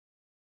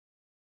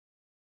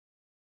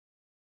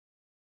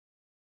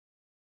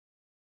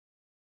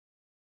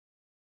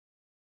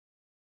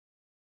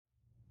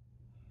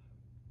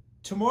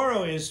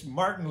Tomorrow is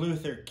Martin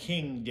Luther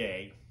King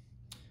Day.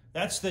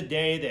 That's the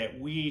day that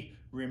we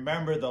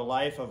remember the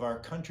life of our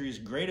country's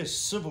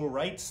greatest civil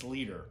rights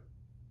leader.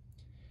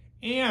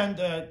 And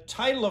the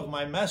title of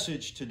my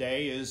message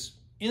today is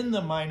In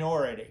the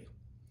Minority.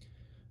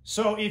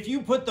 So if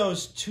you put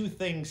those two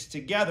things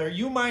together,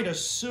 you might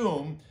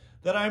assume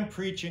that I'm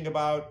preaching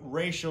about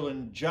racial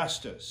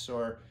injustice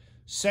or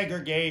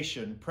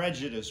segregation,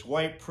 prejudice,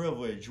 white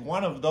privilege,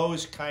 one of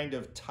those kind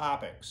of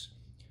topics.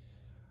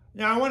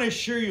 Now, I want to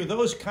assure you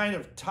those kind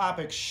of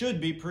topics should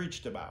be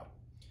preached about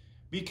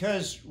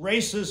because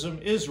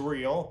racism is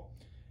real,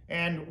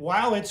 and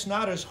while it's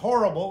not as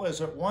horrible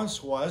as it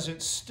once was,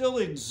 it still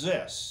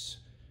exists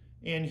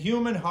in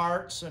human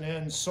hearts and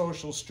in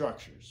social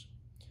structures.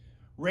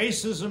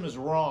 Racism is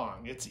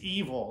wrong, it's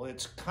evil,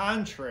 it's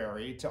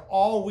contrary to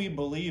all we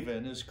believe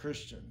in as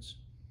Christians.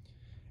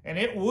 And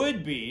it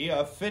would be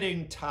a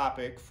fitting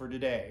topic for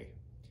today.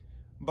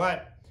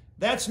 But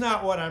that's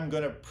not what I'm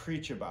going to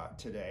preach about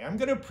today. I'm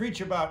going to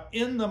preach about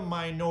in the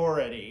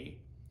minority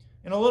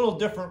in a little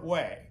different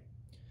way.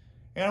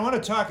 And I want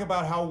to talk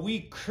about how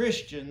we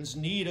Christians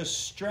need a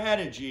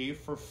strategy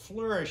for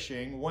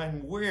flourishing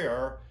when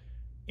we're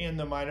in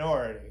the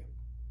minority.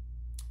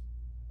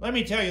 Let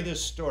me tell you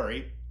this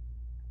story.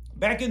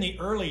 Back in the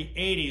early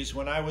 80s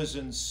when I was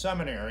in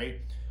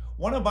seminary,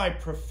 one of my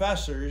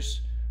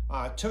professors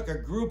took a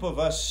group of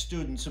us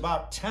students,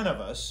 about 10 of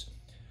us,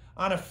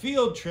 on a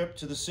field trip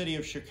to the city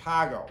of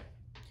Chicago.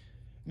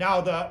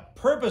 Now, the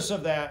purpose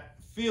of that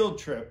field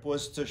trip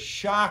was to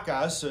shock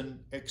us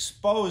and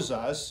expose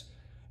us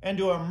and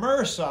to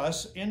immerse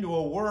us into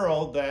a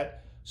world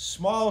that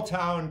small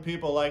town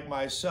people like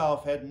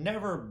myself had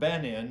never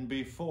been in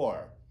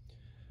before.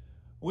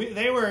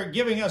 They were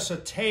giving us a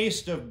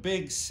taste of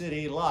big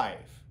city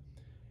life.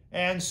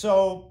 And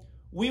so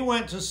we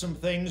went to some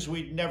things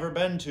we'd never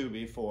been to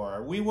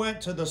before. We went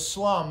to the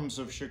slums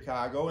of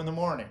Chicago in the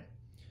morning.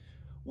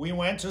 We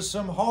went to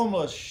some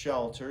homeless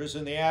shelters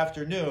in the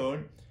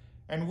afternoon,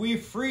 and we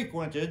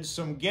frequented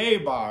some gay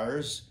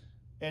bars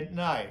at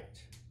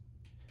night.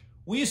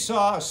 We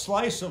saw a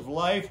slice of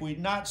life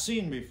we'd not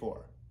seen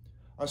before,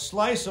 a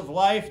slice of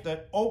life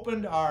that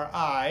opened our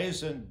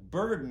eyes and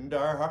burdened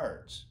our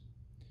hearts.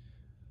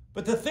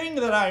 But the thing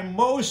that I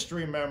most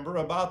remember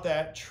about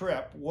that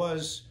trip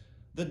was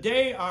the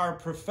day our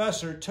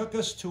professor took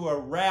us to a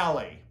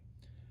rally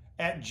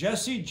at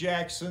Jesse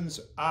Jackson's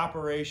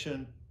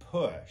Operation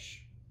Push.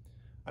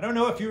 I don't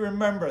know if you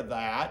remember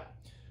that,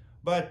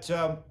 but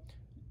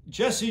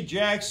Jesse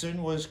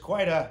Jackson was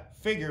quite a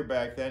figure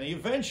back then. He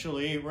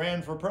eventually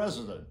ran for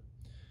president.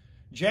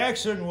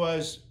 Jackson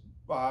was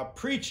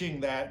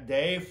preaching that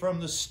day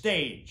from the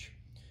stage,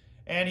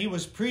 and he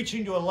was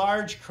preaching to a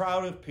large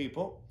crowd of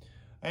people,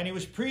 and he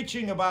was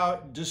preaching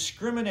about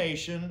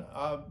discrimination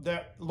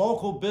that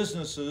local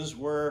businesses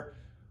were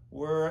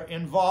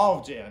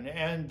involved in.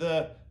 And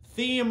the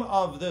theme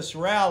of this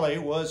rally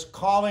was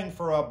calling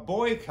for a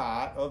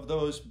boycott of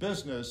those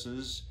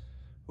businesses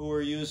who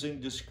were using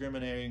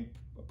discriminating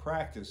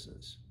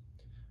practices.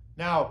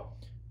 Now,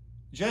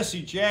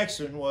 Jesse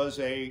Jackson was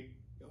a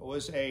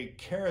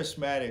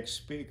charismatic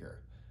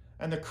speaker,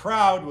 and the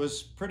crowd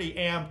was pretty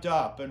amped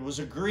up and was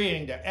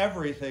agreeing to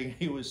everything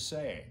he was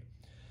saying.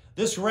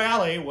 This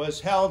rally was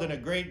held in a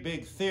great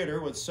big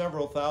theater with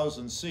several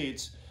thousand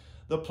seats.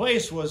 The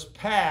place was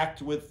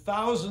packed with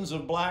thousands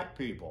of black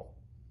people.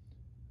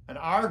 And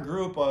our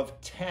group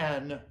of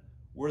 10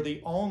 were the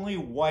only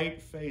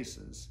white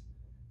faces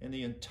in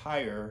the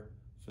entire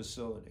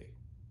facility.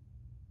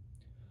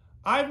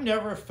 I've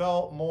never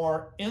felt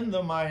more in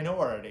the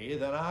minority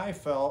than I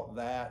felt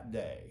that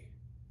day.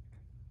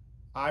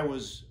 I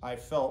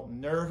felt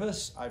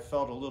nervous, I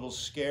felt a little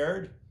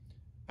scared,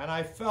 and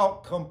I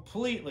felt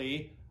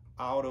completely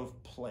out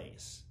of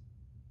place.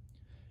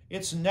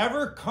 It's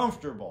never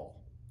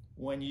comfortable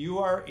when you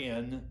are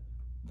in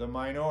the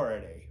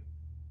minority.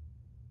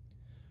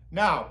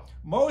 Now,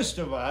 most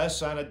of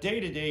us on a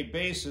day-to-day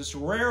basis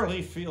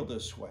rarely feel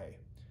this way.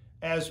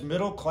 As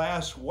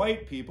middle-class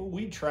white people,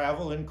 we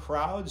travel in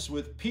crowds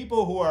with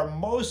people who are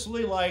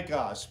mostly like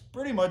us,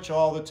 pretty much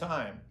all the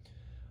time.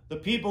 The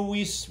people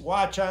we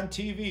watch on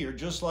TV are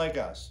just like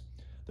us.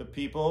 The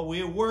people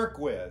we work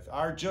with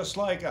are just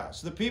like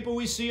us. The people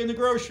we see in the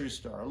grocery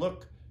store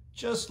look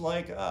just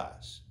like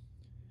us.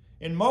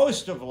 In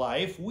most of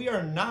life, we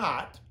are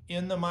not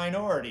in the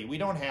minority. We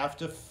don't have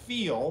to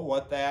feel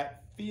what that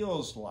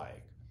feels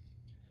like.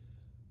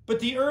 But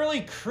the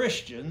early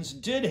Christians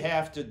did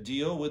have to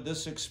deal with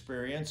this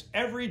experience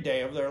every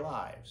day of their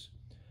lives,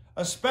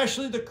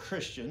 especially the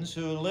Christians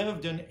who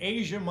lived in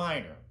Asia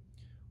Minor,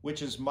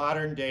 which is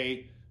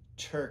modern-day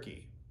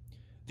Turkey.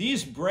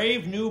 These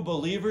brave new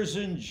believers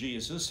in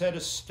Jesus had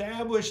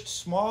established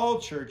small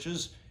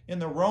churches in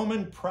the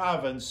Roman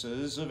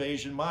provinces of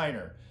Asia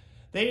Minor.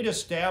 They had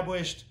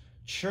established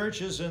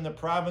churches in the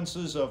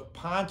provinces of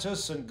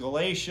Pontus and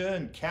Galatia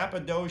and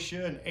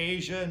Cappadocia and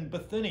Asia and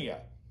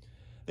Bithynia.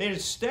 They had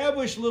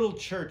established little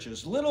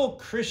churches, little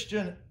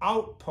Christian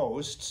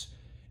outposts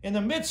in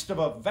the midst of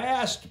a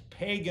vast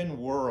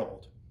pagan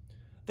world.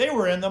 They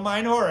were in the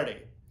minority.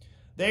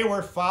 They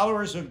were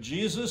followers of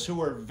Jesus who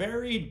were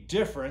very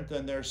different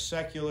than their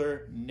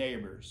secular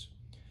neighbors.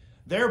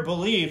 Their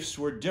beliefs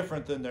were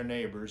different than their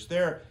neighbors.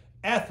 Their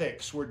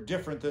ethics were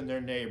different than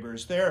their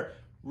neighbors. Their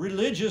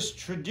religious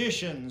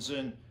traditions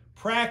and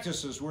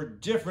practices were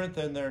different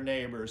than their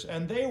neighbors,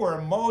 and they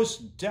were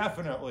most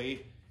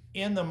definitely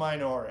in the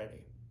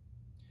minority.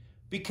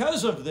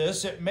 Because of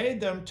this, it made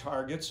them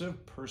targets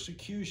of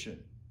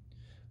persecution.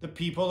 The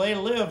people they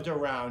lived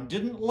around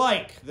didn't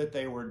like that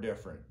they were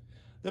different.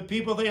 The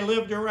people they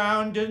lived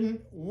around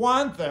didn't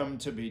want them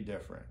to be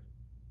different.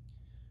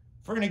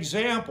 For an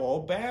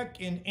example,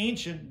 back in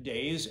ancient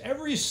days,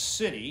 every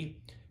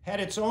city had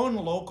its own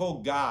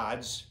local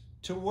gods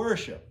to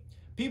worship.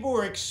 People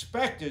were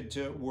expected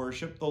to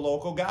worship the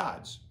local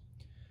gods.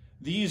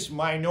 These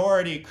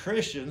minority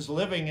Christians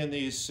living in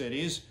these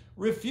cities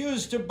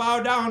refused to bow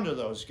down to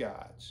those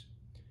gods.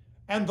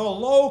 And the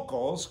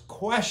locals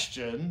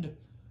questioned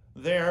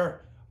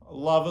their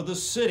love of the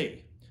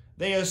city.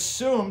 They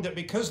assumed that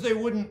because they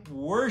wouldn't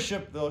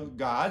worship the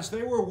gods,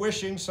 they were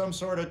wishing some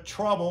sort of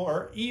trouble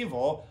or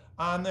evil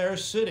on their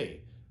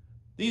city.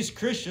 These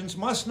Christians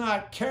must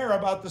not care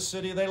about the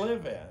city they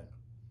live in.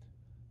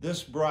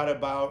 This brought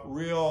about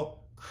real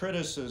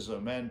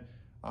criticism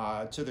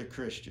to the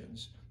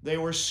Christians. They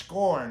were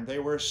scorned, they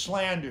were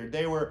slandered,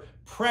 they were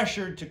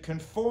pressured to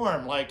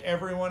conform like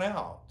everyone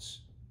else.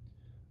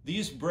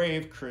 These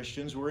brave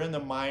Christians were in the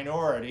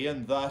minority,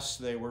 and thus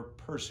they were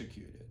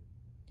persecuted.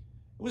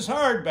 It was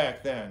hard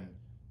back then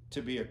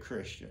to be a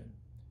Christian.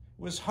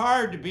 It was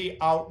hard to be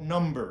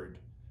outnumbered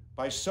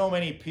by so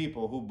many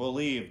people who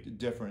believed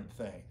different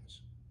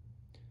things.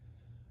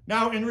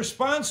 Now, in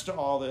response to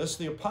all this,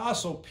 the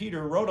Apostle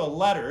Peter wrote a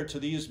letter to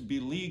these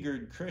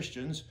beleaguered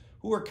Christians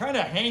who were kind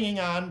of hanging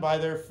on by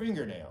their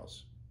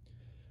fingernails.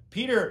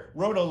 Peter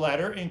wrote a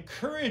letter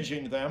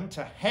encouraging them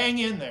to hang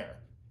in there,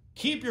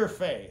 keep your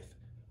faith,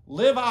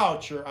 live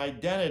out your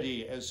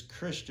identity as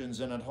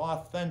Christians in an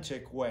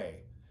authentic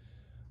way.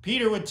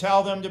 Peter would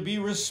tell them to be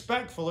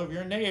respectful of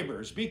your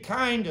neighbors, be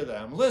kind to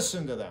them,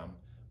 listen to them,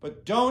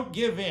 but don't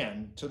give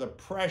in to the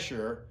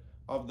pressure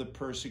of the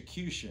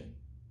persecution.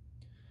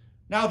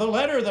 Now, the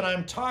letter that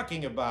I'm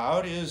talking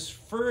about is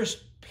 1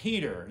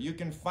 Peter. You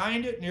can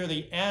find it near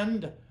the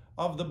end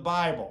of the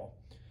Bible.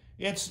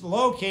 It's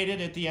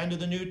located at the end of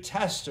the New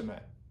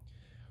Testament.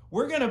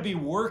 We're going to be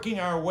working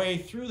our way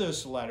through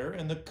this letter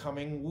in the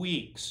coming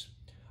weeks.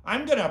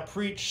 I'm going to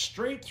preach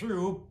straight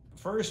through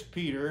 1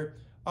 Peter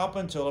up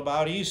until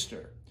about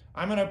Easter.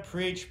 I'm going to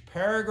preach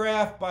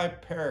paragraph by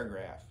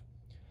paragraph.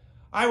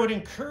 I would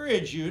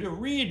encourage you to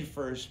read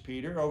 1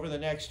 Peter over the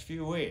next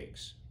few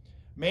weeks.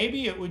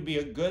 Maybe it would be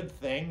a good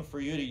thing for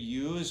you to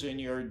use in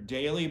your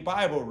daily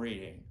Bible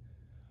reading.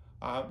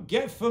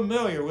 Get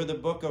familiar with the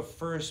book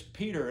of 1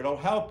 Peter. It'll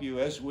help you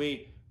as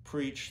we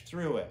preach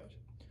through it.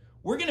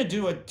 We're going to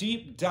do a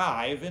deep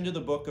dive into the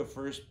book of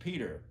 1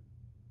 Peter.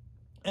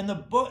 And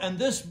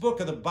this book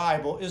of the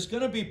Bible is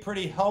going to be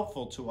pretty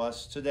helpful to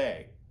us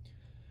today.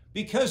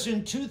 Because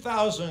in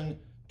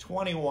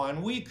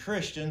 2021, we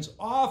Christians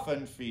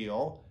often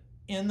feel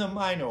in the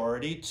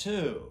minority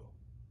too.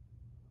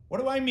 What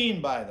do I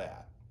mean by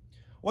that?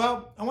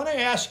 Well, I want to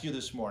ask you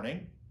this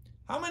morning,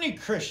 how many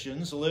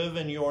Christians live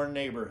in your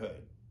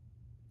neighborhood?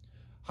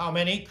 How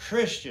many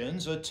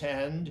Christians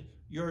attend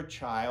your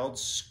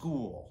child's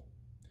school?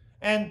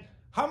 And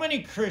how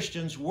many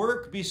Christians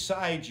work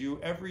beside you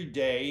every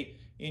day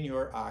in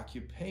your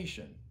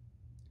occupation?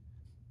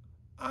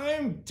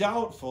 I'm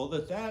doubtful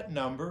that that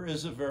number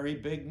is a very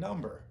big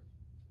number.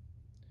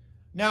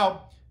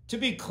 Now, to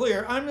be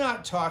clear, I'm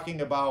not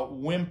talking about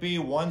wimpy,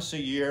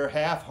 once-a-year,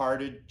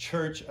 half-hearted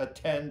church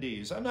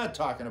attendees. I'm not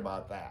talking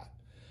about that.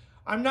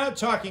 I'm not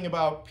talking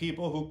about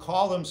people who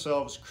call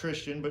themselves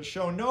Christian but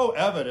show no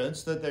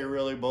evidence that they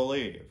really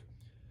believe.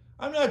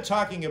 I'm not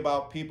talking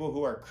about people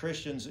who are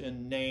Christians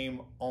in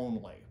name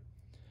only.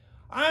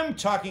 I'm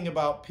talking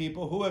about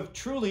people who have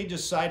truly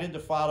decided to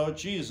follow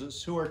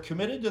Jesus, who are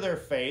committed to their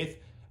faith,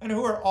 and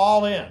who are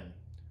all in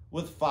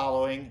with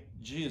following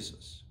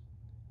Jesus.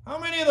 How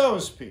many of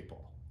those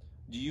people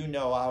do you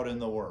know out in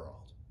the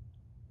world?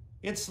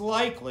 It's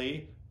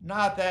likely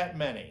not that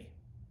many.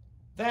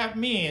 That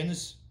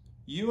means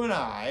you and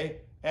I,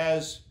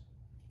 as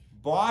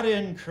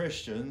bought-in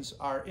Christians,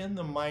 are in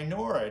the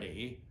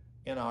minority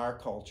in our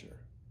culture.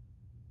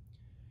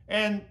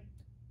 And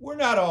we're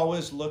not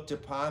always looked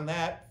upon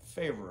that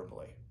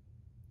favorably.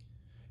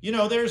 You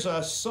know, there's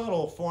a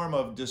subtle form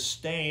of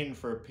disdain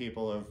for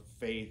people of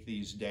faith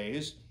these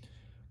days.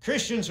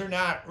 Christians are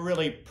not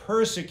really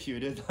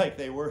persecuted like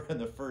they were in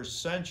the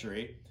first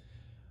century,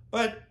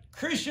 but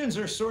Christians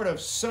are sort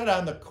of set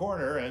on the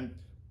corner and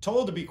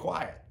told to be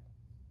quiet.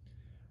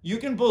 You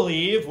can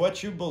believe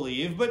what you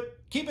believe, but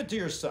keep it to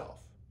yourself.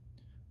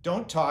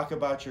 Don't talk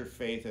about your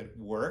faith at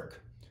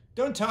work.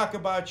 Don't talk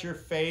about your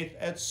faith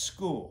at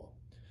school.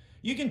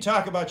 You can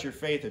talk about your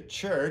faith at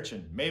church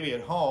and maybe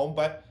at home,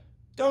 but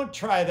don't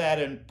try that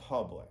in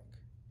public.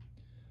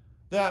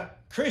 The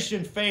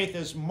Christian faith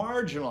is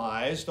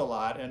marginalized a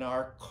lot in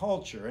our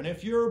culture, and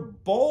if you're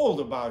bold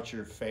about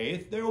your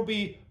faith, there will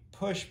be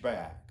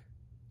pushback.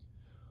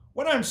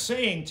 What I'm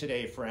saying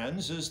today,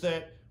 friends, is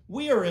that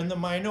we are in the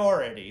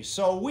minority,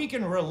 so we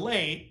can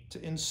relate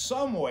in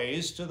some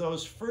ways to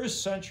those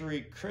first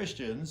century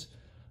Christians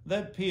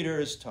that Peter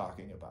is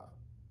talking about.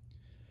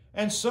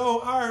 And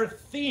so our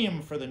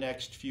theme for the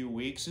next few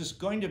weeks is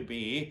going to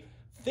be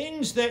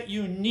things that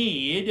you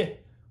need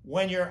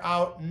when you're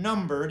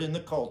outnumbered in the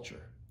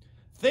culture.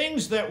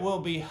 Things that will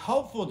be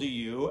helpful to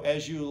you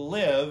as you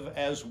live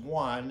as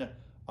one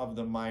of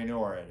the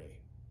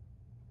minority.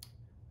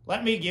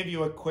 Let me give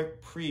you a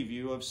quick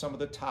preview of some of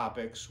the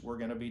topics we're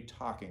going to be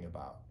talking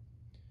about.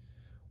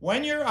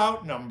 When you're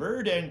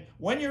outnumbered and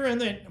when you're in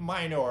the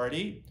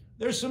minority,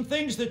 there's some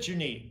things that you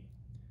need.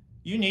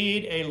 You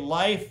need a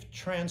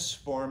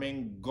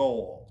life-transforming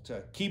goal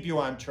to keep you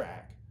on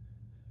track.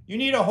 You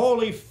need a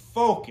holy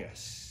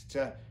focus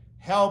to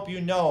help you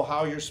know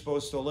how you're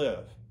supposed to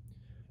live.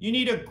 You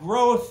need a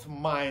growth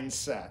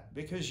mindset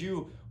because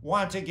you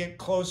want to get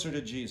closer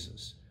to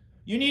Jesus.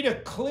 You need a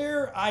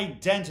clear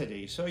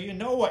identity so you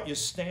know what you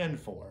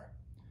stand for.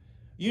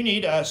 You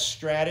need a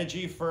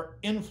strategy for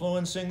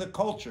influencing the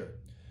culture.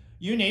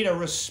 You need a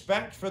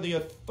respect for the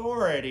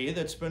authority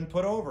that's been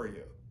put over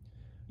you.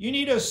 You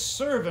need a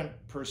servant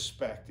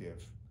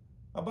perspective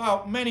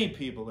about many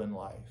people in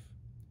life.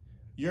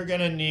 You're going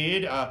to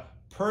need a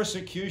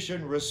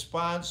persecution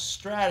response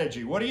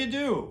strategy. What do you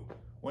do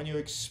when you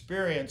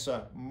experience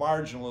a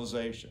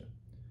marginalization?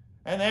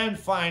 And then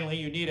finally,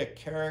 you need a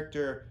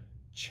character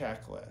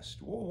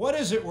checklist. What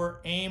is it we're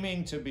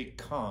aiming to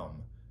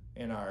become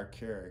in our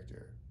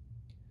character?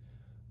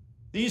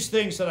 These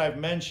things that I've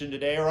mentioned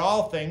today are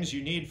all things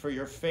you need for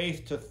your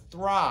faith to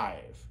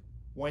thrive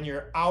when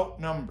you're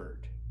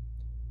outnumbered.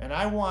 And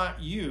I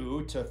want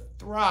you to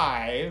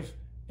thrive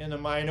in the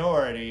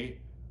minority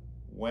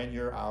when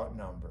you're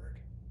outnumbered.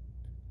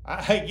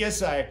 I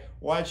guess I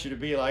want you to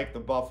be like the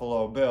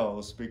Buffalo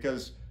Bills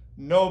because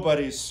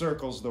nobody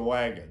circles the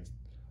wagons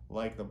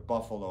like the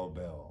Buffalo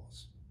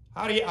Bills.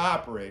 How do you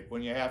operate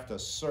when you have to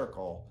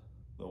circle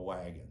the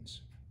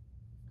wagons?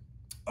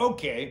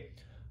 Okay,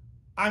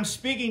 I'm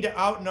speaking to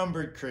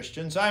outnumbered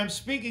Christians. I'm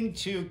speaking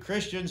to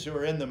Christians who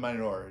are in the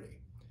minority.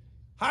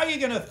 How are you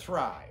going to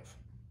thrive?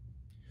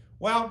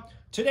 Well,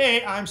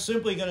 today I'm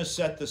simply going to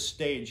set the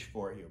stage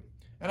for you.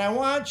 And I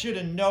want you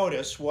to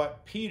notice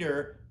what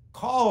Peter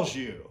calls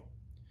you.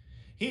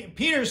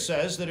 Peter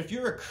says that if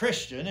you're a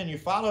Christian and you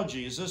follow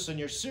Jesus and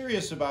you're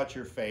serious about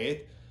your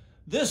faith,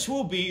 this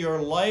will be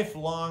your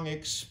lifelong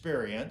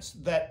experience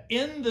that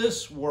in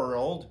this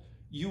world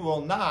you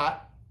will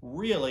not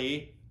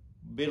really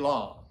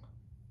belong.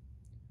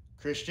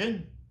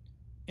 Christian,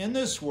 in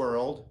this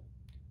world,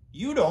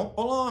 you don't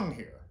belong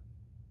here.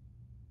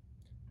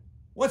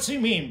 What's he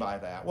mean by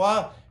that?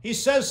 Well, he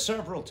says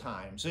several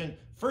times. In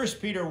 1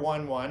 Peter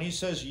 1:1, he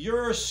says,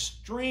 you're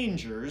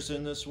strangers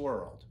in this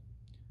world.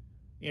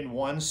 In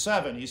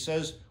 1:7, he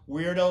says,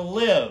 we're to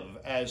live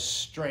as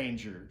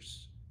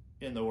strangers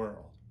in the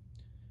world.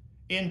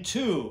 In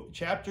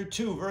chapter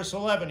 2, verse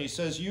 11, he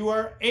says, you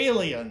are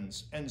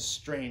aliens and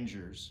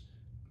strangers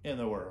in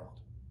the world.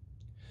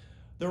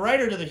 The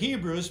writer to the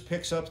Hebrews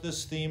picks up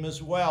this theme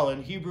as well.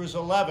 In Hebrews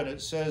 11,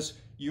 it says,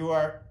 you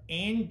are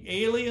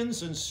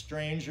aliens and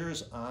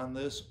strangers on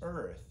this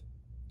earth.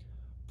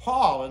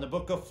 Paul, in the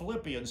book of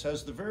Philippians,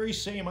 has the very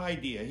same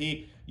idea.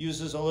 He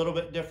uses a little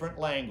bit different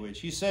language.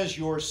 He says,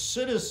 your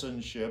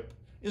citizenship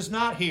is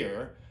not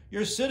here.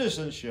 Your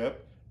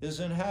citizenship is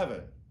in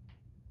heaven.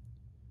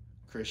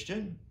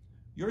 Christian,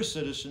 your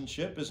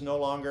citizenship is no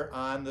longer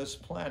on this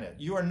planet.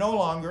 You are no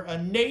longer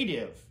a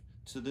native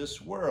to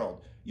this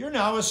world. You're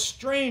now a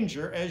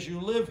stranger as you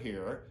live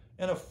here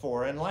in a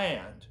foreign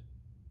land.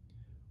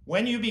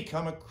 When you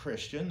become a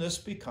Christian, this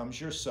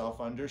becomes your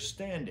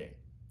self-understanding.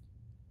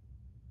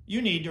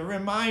 You need to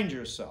remind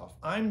yourself,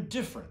 I'm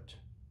different.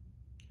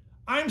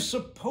 I'm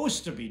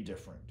supposed to be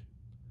different.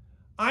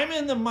 I'm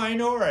in the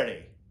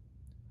minority.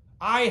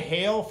 I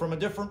hail from a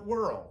different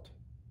world.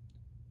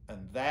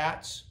 And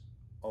that's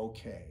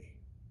okay.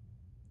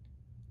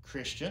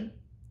 Christian,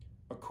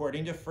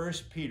 according to 1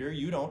 Peter,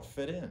 you don't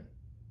fit in.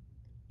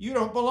 You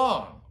don't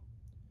belong.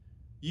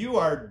 You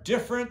are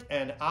different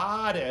and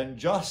odd and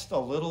just a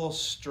little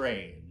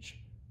strange.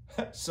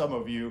 Some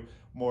of you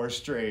more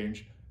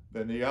strange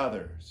than the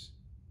others.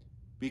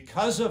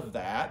 Because of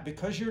that,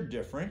 because you're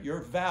different,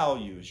 your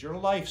values, your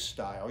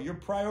lifestyle, your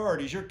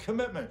priorities, your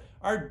commitment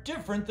are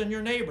different than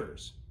your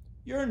neighbors.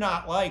 You're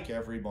not like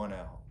everyone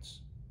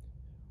else.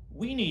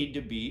 We need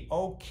to be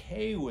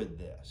okay with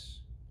this.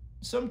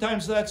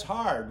 Sometimes that's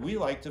hard. We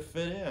like to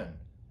fit in.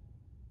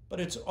 But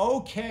it's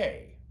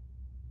okay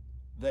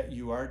that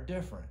you are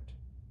different.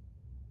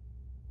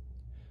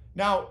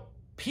 Now,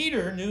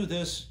 Peter knew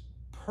this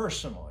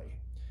personally.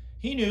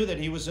 He knew that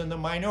he was in the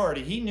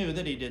minority. He knew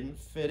that he didn't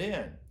fit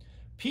in.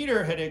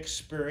 Peter had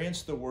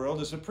experienced the world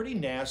as a pretty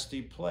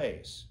nasty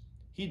place.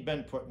 He'd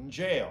been put in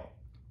jail.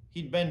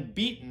 He'd been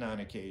beaten on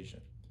occasion.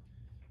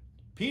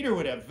 Peter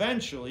would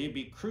eventually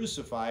be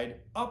crucified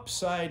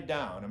upside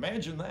down.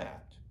 Imagine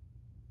that.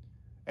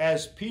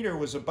 As Peter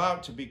was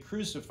about to be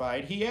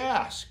crucified, he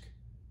asked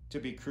to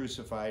be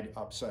crucified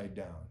upside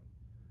down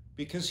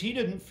because he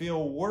didn't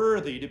feel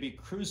worthy to be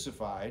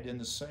crucified in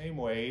the same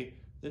way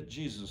that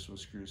Jesus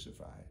was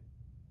crucified.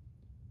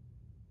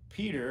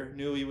 Peter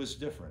knew he was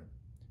different,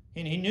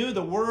 and he knew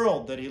the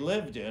world that he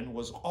lived in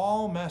was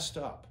all messed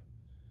up.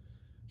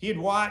 He had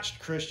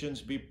watched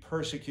Christians be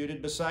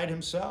persecuted beside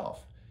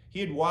himself. He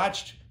had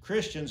watched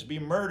Christians be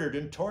murdered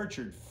and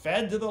tortured,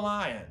 fed to the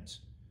lions.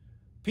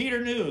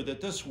 Peter knew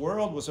that this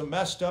world was a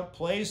messed up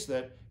place,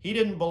 that he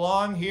didn't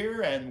belong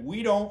here and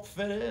we don't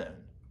fit in.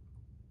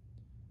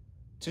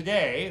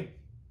 Today,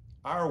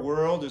 our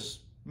world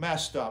is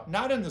messed up.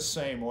 Not in the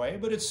same way,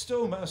 but it's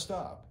still messed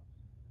up.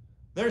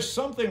 There's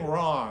something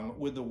wrong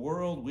with the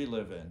world we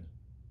live in.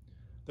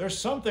 There's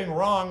something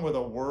wrong with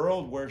a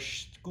world where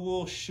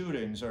school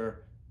shootings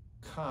are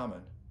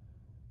common.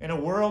 In a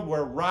world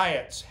where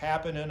riots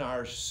happen in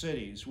our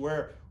cities,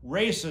 where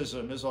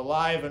racism is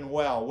alive and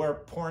well, where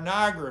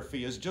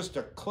pornography is just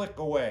a click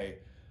away,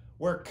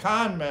 where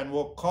con men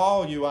will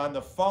call you on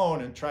the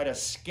phone and try to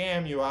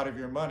scam you out of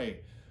your money,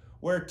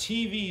 where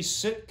TV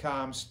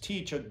sitcoms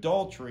teach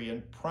adultery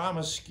and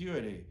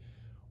promiscuity,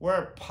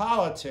 where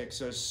politics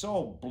is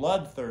so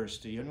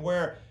bloodthirsty, and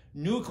where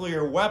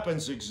nuclear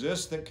weapons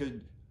exist that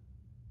could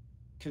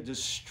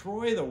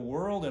destroy the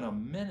world in a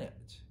minute.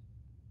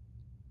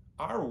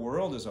 Our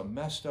world is a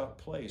messed up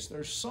place.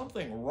 There's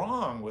something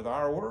wrong with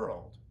our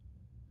world.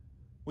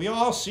 We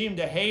all seem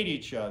to hate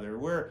each other.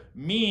 We're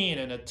mean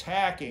and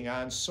attacking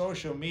on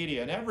social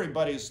media, and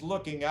everybody's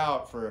looking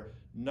out for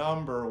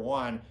number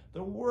one.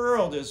 The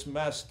world is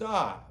messed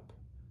up.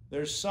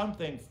 There's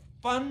something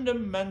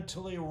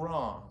fundamentally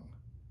wrong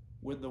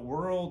with the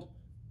world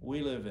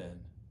we live in.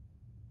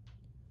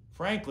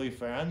 Frankly,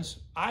 friends,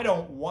 I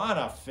don't want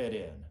to fit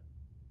in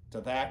to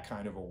that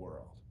kind of a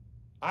world.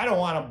 I don't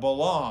want to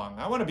belong.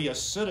 I want to be a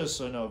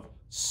citizen of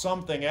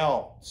something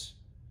else.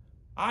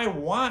 I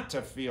want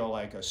to feel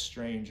like a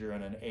stranger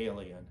and an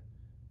alien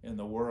in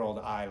the world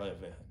I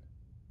live in.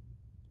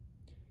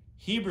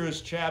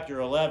 Hebrews chapter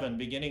 11,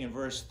 beginning in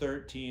verse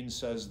 13,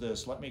 says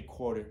this. Let me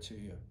quote it to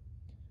you.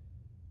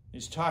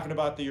 He's talking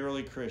about the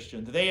early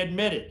Christians. They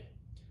admitted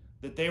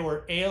that they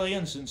were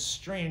aliens and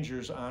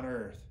strangers on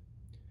earth.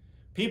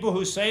 People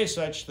who say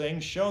such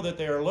things show that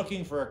they are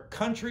looking for a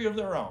country of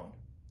their own.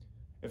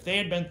 If they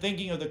had been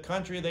thinking of the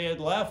country they had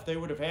left, they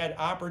would have had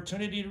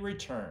opportunity to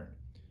return.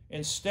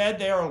 Instead,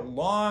 they are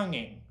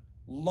longing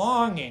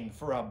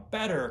for a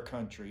better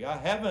country, a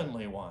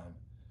heavenly one.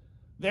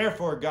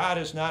 Therefore, God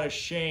is not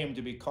ashamed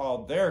to be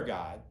called their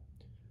God,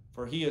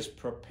 for he has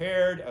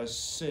prepared a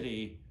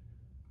city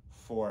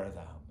for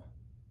them.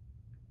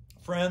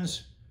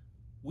 Friends,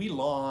 we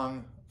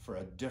long for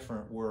a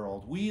different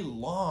world. We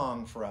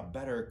long for a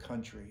better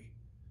country.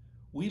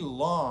 We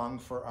long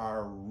for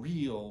our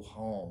real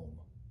home.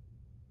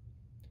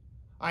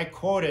 I have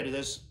quoted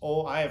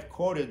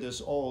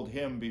this old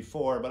hymn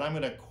before, but I'm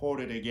going to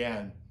quote it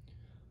again.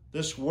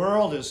 This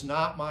world is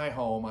not my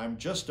home. I'm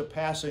just a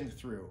passing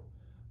through.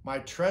 My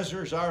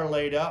treasures are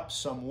laid up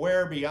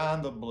somewhere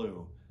beyond the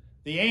blue.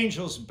 The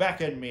angels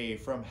beckon me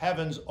from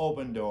heaven's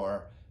open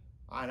door,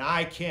 and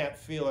I can't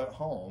feel at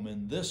home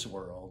in this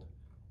world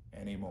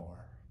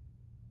anymore.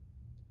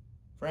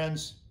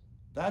 Friends,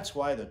 that's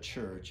why the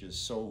church is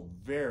so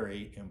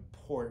very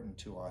important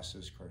to us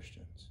as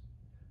Christians.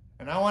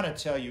 And I want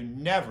to tell you,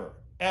 never,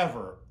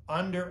 ever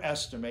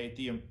underestimate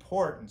the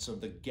importance of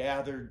the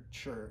gathered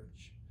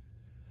church,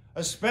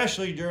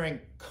 especially during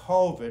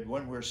COVID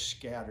when we're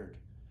scattered,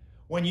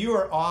 when you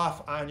are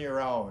off on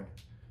your own,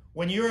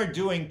 when you are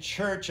doing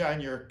church on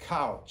your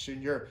couch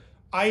and you're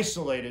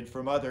isolated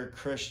from other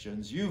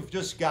Christians. You've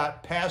just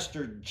got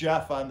Pastor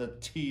Jeff on the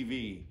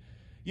TV.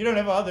 You don't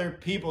have other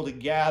people to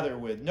gather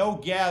with, no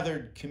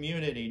gathered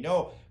community,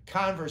 no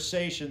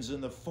conversations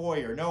in the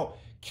foyer, no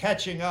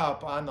catching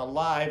up on the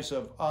lives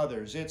of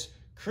others. It's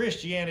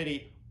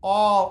Christianity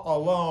all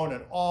alone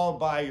and all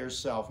by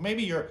yourself.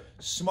 Maybe your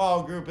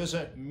small group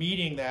isn't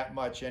meeting that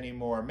much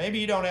anymore. Maybe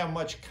you don't have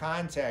much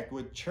contact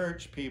with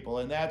church people,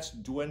 and that's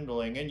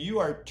dwindling, and you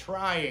are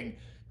trying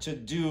to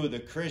do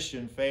the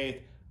Christian faith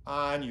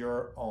on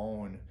your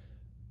own.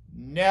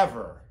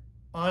 Never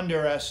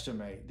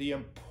underestimate the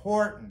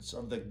importance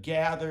of the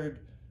gathered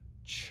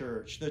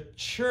church. The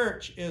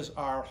church is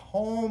our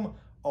home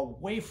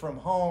away from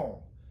home.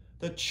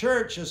 The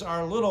church is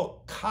our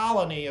little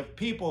colony of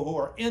people who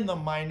are in the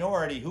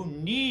minority, who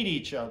need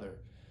each other.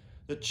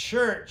 The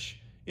church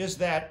is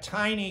that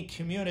tiny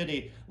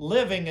community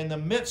living in the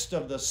midst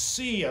of the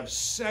sea of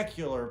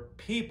secular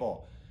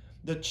people.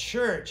 The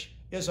church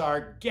is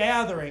our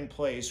gathering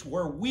place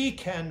where we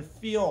can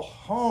feel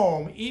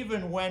home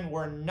even when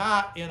we're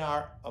not in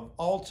our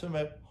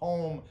ultimate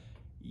home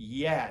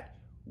yet.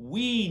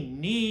 We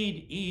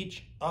need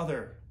each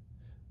other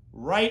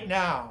right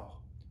now,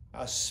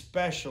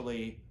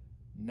 especially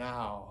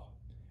now.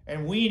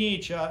 And we need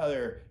each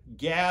other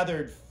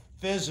gathered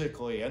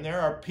physically. And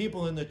there are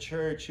people in the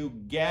church who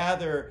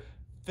gather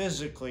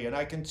physically. And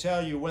I can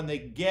tell you, when they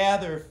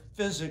gather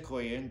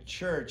physically in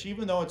church,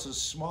 even though it's a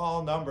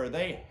small number,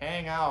 they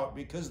hang out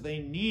because they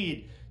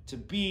need to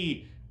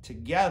be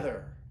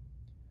together.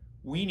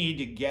 We need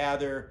to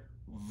gather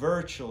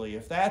virtually.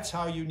 If that's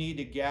how you need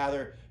to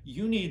gather,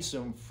 you need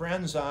some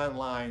friends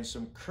online,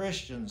 some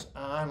Christians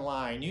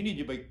online. You need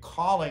to be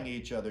calling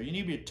each other. You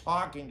need to be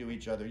talking to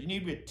each other. You need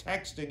to be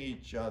texting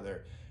each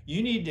other.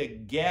 You need to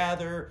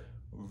gather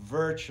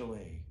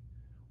virtually.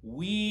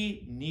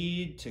 We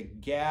need to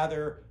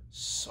gather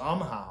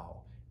somehow,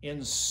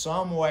 in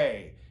some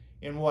way,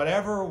 in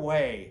whatever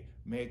way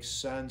makes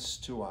sense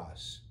to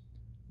us.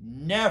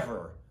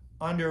 Never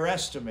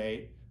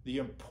underestimate the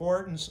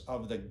importance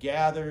of the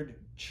gathered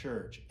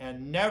church,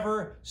 and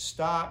never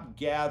stop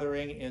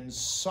gathering in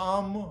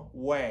some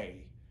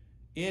way.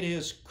 It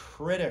is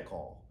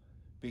critical,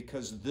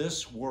 because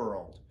this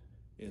world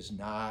is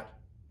not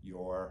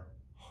your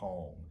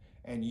home.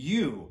 And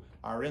you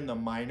are in the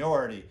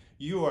minority.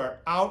 You are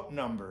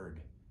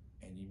outnumbered,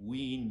 and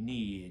we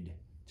need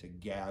to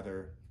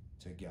gather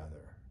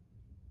together.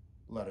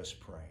 Let us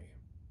pray.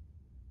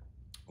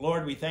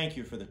 Lord, we thank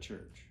you for the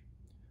church.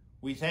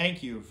 We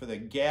thank you for the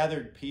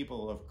gathered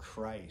people of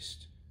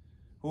Christ,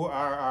 who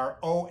are our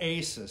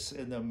oasis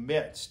in the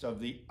midst of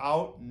the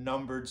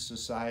outnumbered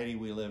society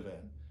we live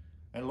in.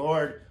 And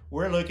Lord,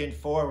 we're looking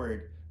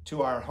forward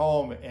to our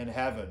home in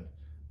heaven,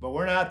 but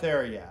we're not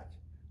there yet.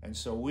 And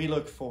so we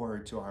look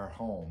forward to our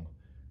home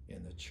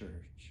in the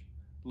church.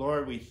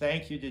 Lord, we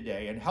thank you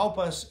today, and help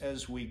us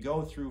as we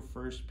go through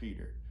 1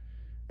 Peter.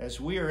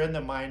 As we are in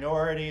the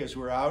minority, as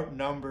we're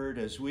outnumbered,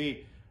 as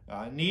we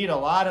need a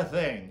lot of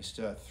things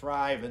to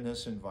thrive in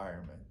this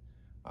environment.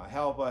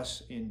 Help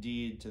us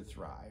indeed to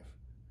thrive.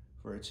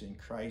 For it's in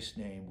Christ's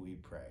name we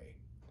pray.